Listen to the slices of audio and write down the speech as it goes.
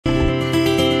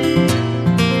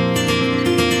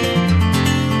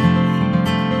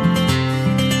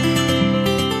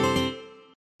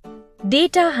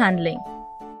Data handling.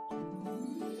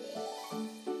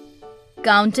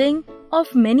 Counting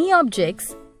of many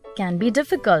objects can be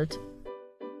difficult.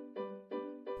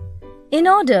 In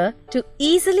order to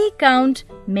easily count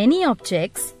many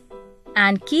objects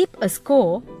and keep a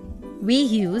score, we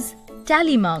use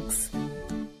tally marks.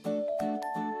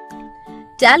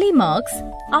 Tally marks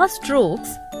are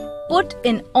strokes put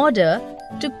in order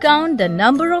to count the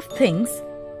number of things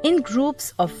in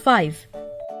groups of 5.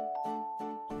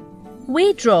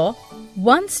 We draw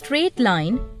one straight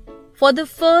line for the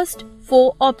first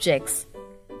 4 objects.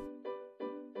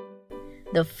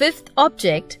 The 5th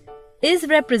object is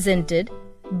represented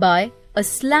by a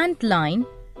slant line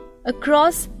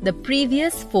across the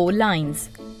previous 4 lines.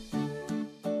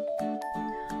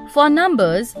 For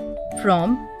numbers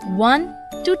from 1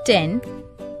 to 10,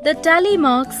 the tally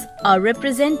marks are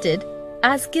represented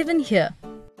as given here.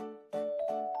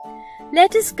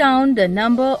 Let us count the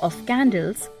number of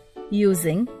candles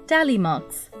using tally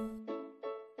marks.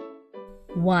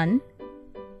 1,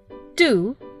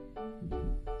 2,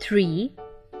 3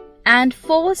 and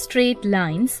 4 straight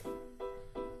lines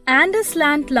and a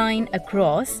slant line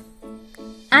across,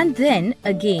 and then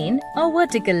again a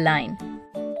vertical line.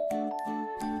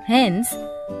 Hence,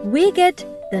 we get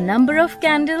the number of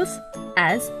candles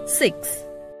as 6.